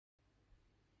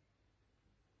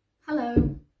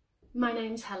Hello, my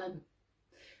name's Helen.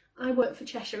 I work for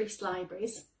Cheshire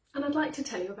Libraries and I'd like to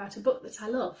tell you about a book that I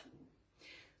love.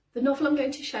 The novel I'm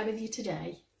going to share with you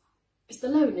today is The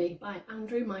Loney by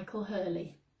Andrew Michael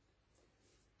Hurley,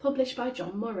 published by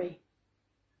John Murray.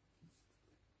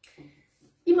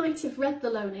 You might have read The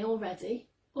Loney already,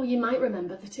 or you might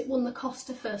remember that it won the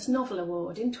Costa First Novel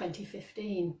Award in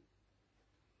 2015.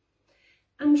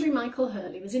 Andrew Michael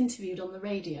Hurley was interviewed on the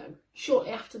radio shortly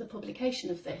after the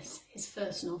publication of this, his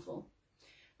first novel,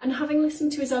 and having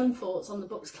listened to his own thoughts on the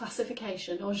book's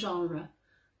classification or genre,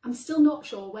 I'm still not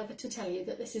sure whether to tell you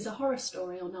that this is a horror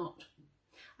story or not.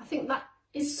 I think that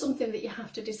is something that you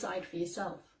have to decide for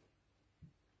yourself.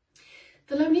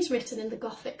 The Loney's written in the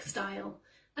gothic style,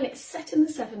 and it's set in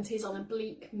the 70s on a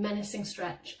bleak, menacing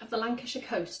stretch of the Lancashire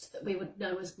coast that we would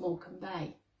know as Morecambe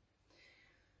Bay.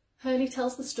 Hurley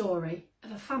tells the story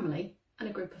of a family and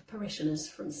a group of parishioners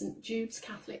from St Jude's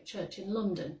Catholic Church in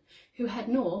London who head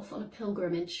north on a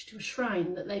pilgrimage to a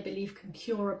shrine that they believe can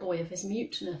cure a boy of his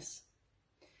muteness.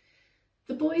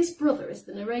 The boy's brother is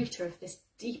the narrator of this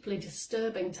deeply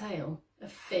disturbing tale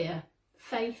of fear,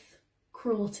 faith,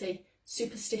 cruelty,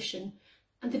 superstition,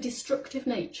 and the destructive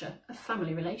nature of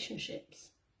family relationships.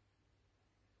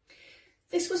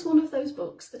 This was one of those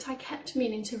books that I kept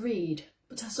meaning to read,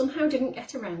 but I somehow didn't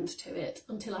get around to it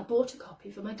until I bought a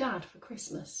copy for my dad for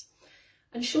Christmas,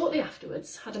 and shortly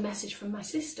afterwards had a message from my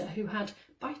sister who had,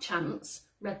 by chance,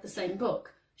 read the same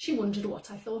book. She wondered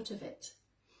what I thought of it.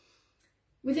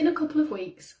 Within a couple of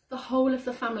weeks, the whole of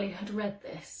the family had read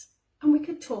this, and we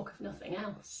could talk of nothing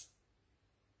else.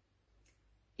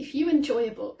 If you enjoy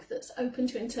a book that's open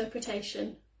to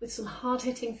interpretation, with some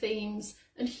hard-hitting themes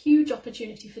and huge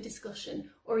opportunity for discussion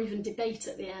or even debate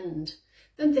at the end,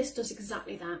 then this does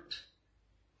exactly that.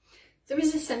 There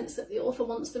is a sense that the author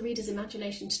wants the reader's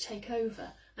imagination to take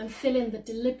over and fill in the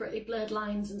deliberately blurred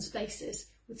lines and spaces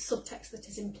with subtext that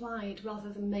is implied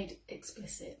rather than made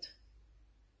explicit.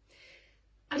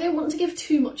 I don't want to give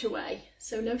too much away,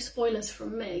 so no spoilers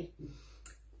from me,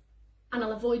 and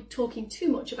I'll avoid talking too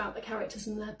much about the characters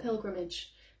and their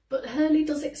pilgrimage. But Hurley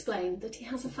does explain that he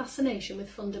has a fascination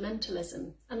with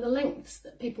fundamentalism and the lengths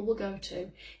that people will go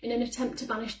to in an attempt to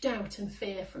banish doubt and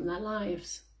fear from their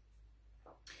lives.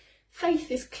 Faith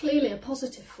is clearly a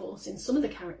positive force in some of the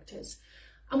characters,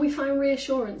 and we find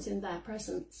reassurance in their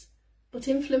presence, but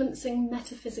influencing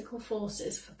metaphysical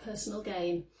forces for personal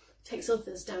gain takes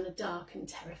others down a dark and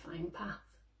terrifying path.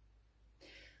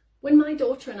 When my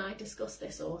daughter and I discussed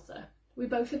this author, we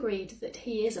both agreed that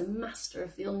he is a master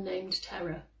of the unnamed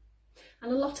terror.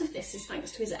 And a lot of this is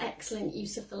thanks to his excellent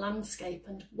use of the landscape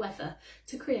and weather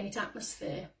to create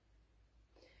atmosphere.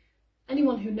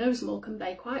 Anyone who knows Morecambe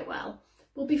Bay quite well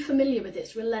will be familiar with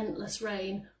its relentless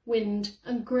rain, wind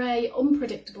and grey,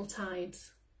 unpredictable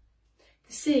tides.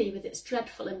 The sea, with its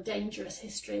dreadful and dangerous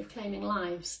history of claiming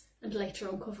lives and later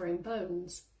uncovering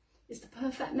bones, is the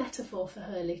perfect metaphor for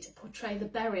Hurley to portray the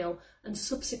burial and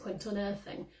subsequent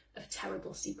unearthing of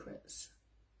terrible secrets.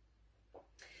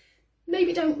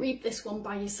 Maybe don't read this one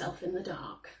by yourself in the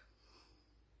dark.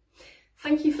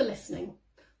 Thank you for listening.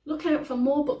 Look out for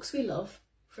more books we love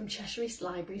from Cheshire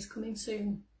Libraries coming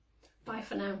soon. Bye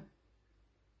for now.